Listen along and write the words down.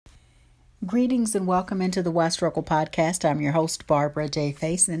Greetings and welcome into the Why Struggle podcast. I'm your host, Barbara J.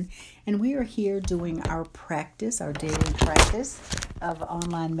 Faison, and we are here doing our daily practice of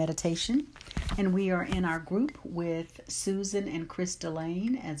online meditation. And we are in our group with Susan and Chris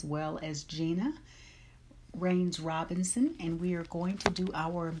Delane, as well as Gina Rains Robinson. And we are going to do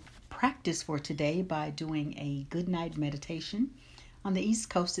our practice for today by doing a good night meditation. On the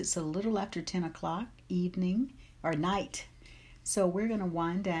East Coast, it's a little after 10 o'clock evening or night. So we're going to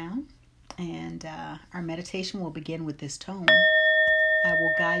wind down. And our meditation will begin with this tone. I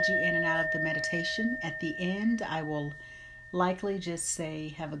will guide you in and out of the meditation. At the end, I will likely just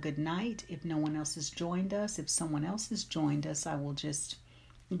say, have a good night. If no one else has joined us, if someone else has joined us, I will just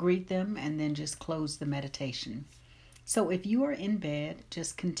greet them and then just close the meditation. So if you are in bed,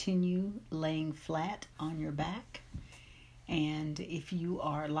 just continue laying flat on your back. And if you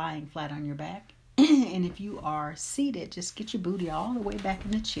are lying flat on your back, and if you are seated, just get your booty all the way back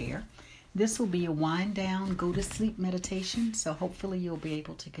in the chair. This will be a wind down, go to sleep meditation. So hopefully you'll be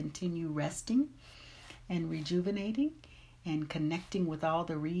able to continue resting and rejuvenating and connecting with all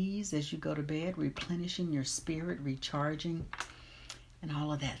the Re's as you go to bed, replenishing your spirit, recharging, and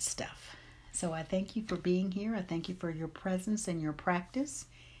all of that stuff. So I thank you for being here. I thank you for your presence and your practice.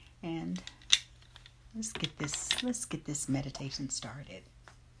 And let's get this meditation started.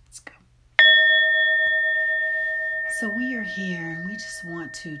 Let's go. So we are here and we just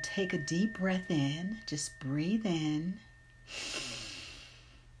want to take a deep breath in. Just breathe in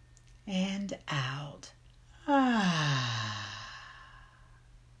and out. And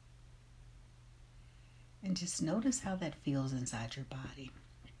just notice how that feels inside your body.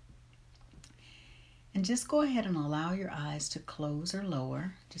 And just go ahead and allow your eyes to close or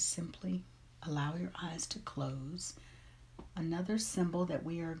lower. Just simply allow your eyes to close. Another symbol that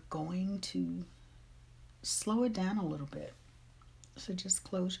we are going to slow it down a little bit. So just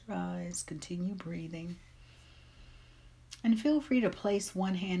close your eyes, continue breathing. And feel free to place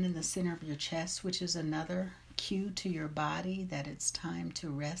one hand in the center of your chest, which is another cue to your body that it's time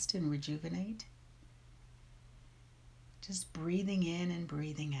to rest and rejuvenate. Just breathing in and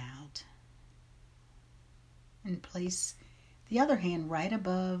breathing out. And place the other hand right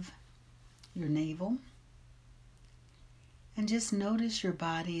above your navel. And just notice your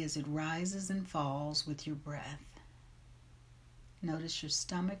body as it rises and falls with your breath. Notice your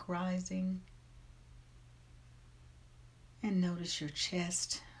stomach rising. And notice your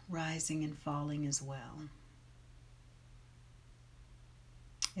chest rising and falling as well.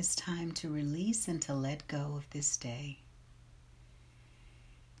 It's time to release and to let go of this day.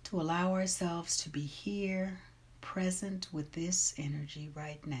 To allow ourselves to be here, present with this energy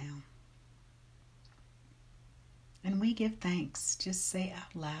right now. And we give thanks. Just say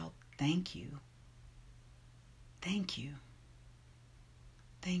out loud, thank you. Thank you.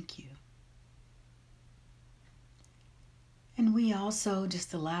 Thank you. And we also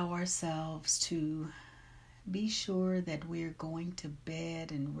just allow ourselves to be sure that we're going to bed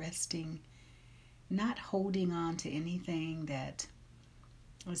and resting, not holding on to anything that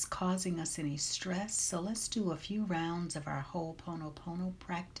is causing us any stress. So let's do a few rounds of our Ho'oponopono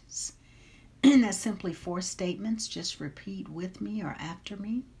practice. And that's simply 4 statements. Just repeat with me or after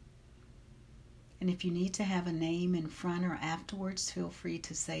me. And if you need to have a name in front or afterwards, feel free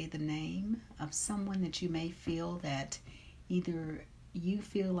to say the name of someone that you may feel that either you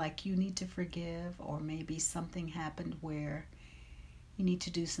feel like you need to forgive, or maybe something happened where you need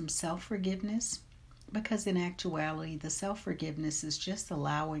to do some self-forgiveness. Because in actuality, the self-forgiveness is just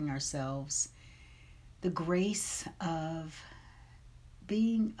allowing ourselves the grace of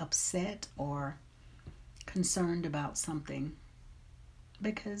being upset or concerned about something,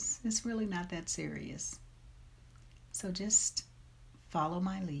 because it's really not that serious. So just follow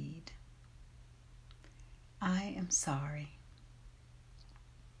my lead. I am sorry.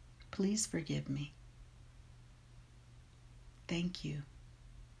 Please forgive me. Thank you.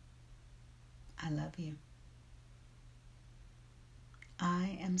 I love you.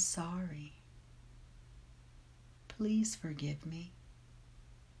 I am sorry. Please forgive me.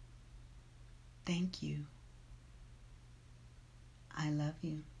 Thank you. I love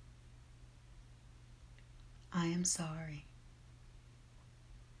you. I am sorry.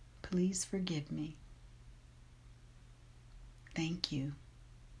 Please forgive me. Thank you.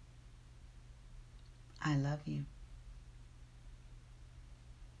 I love you.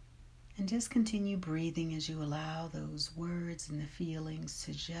 And just continue breathing as you allow those words and the feelings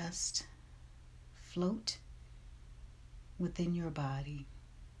to just float within your body.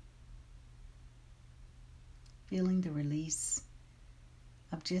 Feeling the release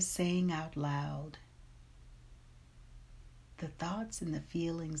of just saying out loud the thoughts and the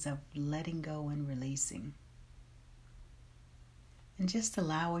feelings of letting go and releasing. And just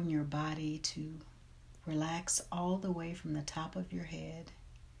allowing your body to relax all the way from the top of your head,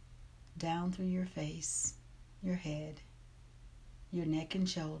 down through your face, your head, your neck and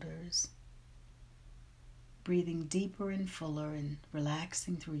shoulders, breathing deeper and fuller and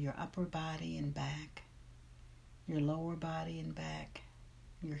relaxing through your upper body and back, your lower body and back,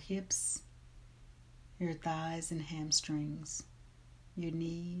 your hips, your thighs and hamstrings, your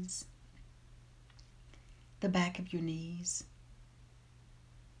knees, the back of your knees,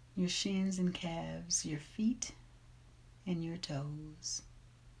 your shins and calves, your feet and your toes.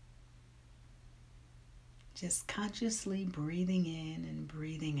 Just consciously breathing in and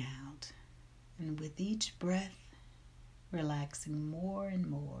breathing out. And with each breath, relaxing more and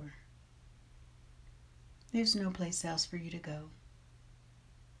more. There's no place else for you to go.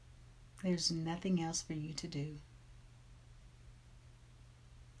 There's nothing else for you to do.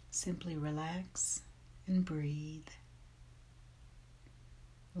 Simply relax and breathe.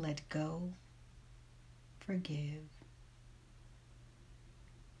 Let go. Forgive.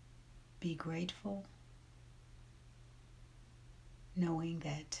 Be grateful, knowing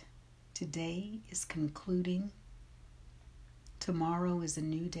that today is concluding. Tomorrow is a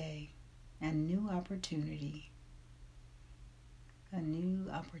new day, a new opportunity. A new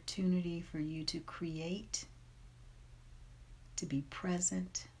opportunity for you to create, to be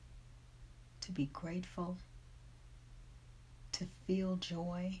present, to be grateful, to feel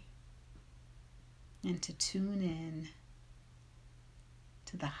joy, and to tune in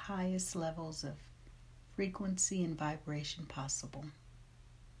to the highest levels of frequency and vibration possible.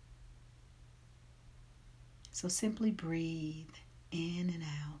 So simply breathe in and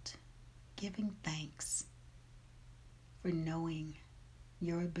out, giving thanks for knowing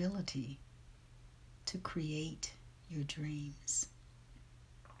your ability to create your dreams.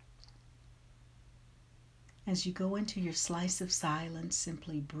 As you go into your slice of silence,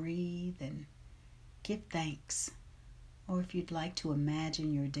 simply breathe and give thanks. Or if you'd like to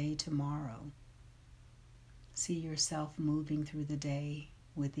imagine your day tomorrow, see yourself moving through the day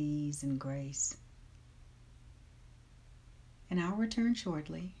with ease and grace. And I'll return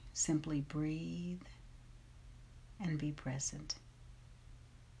shortly. Simply breathe and be present.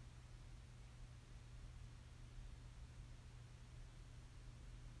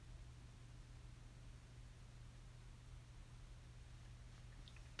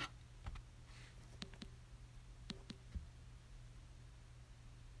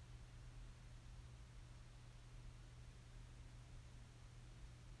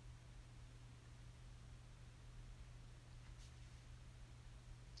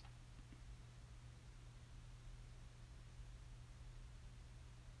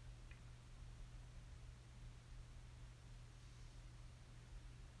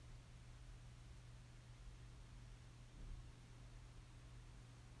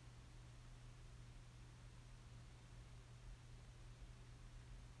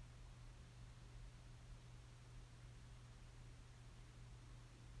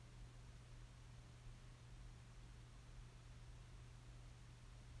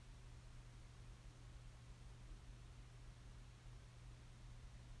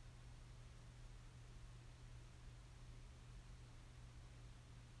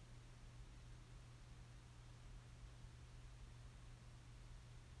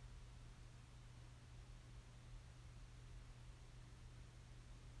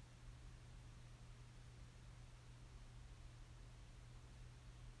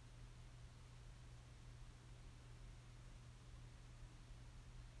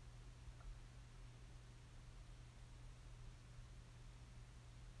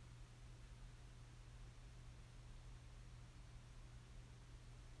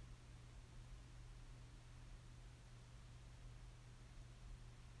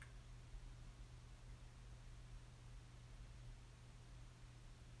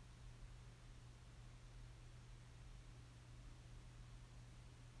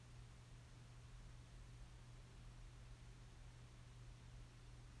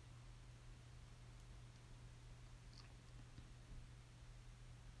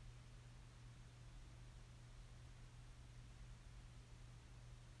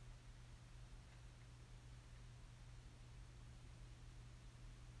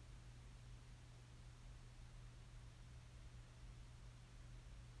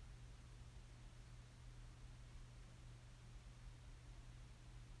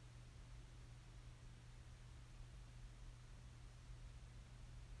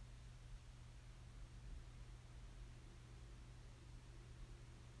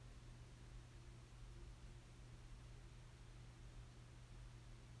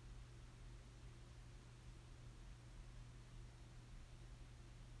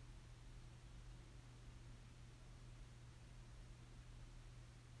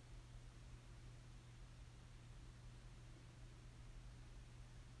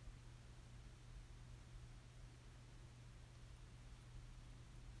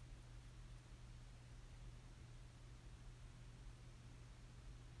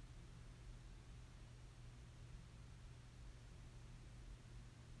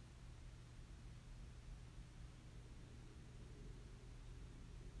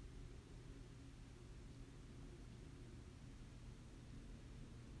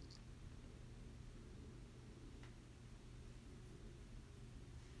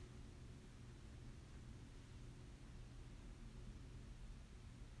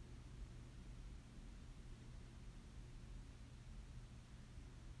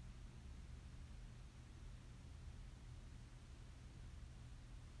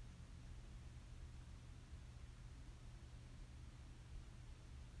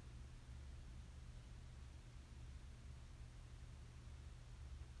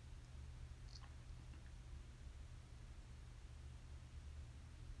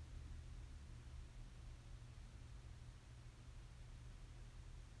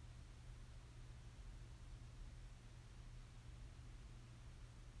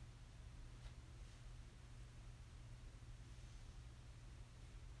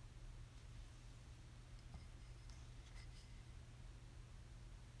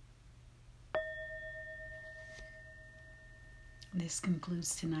 This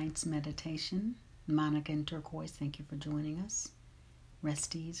concludes tonight's meditation. Monica and Turquoise, thank you for joining us.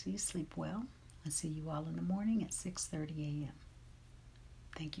 Rest easy, sleep well. I'll see you all in the morning at 6:30 a.m.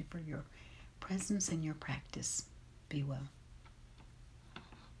 Thank you for your presence and your practice. Be well.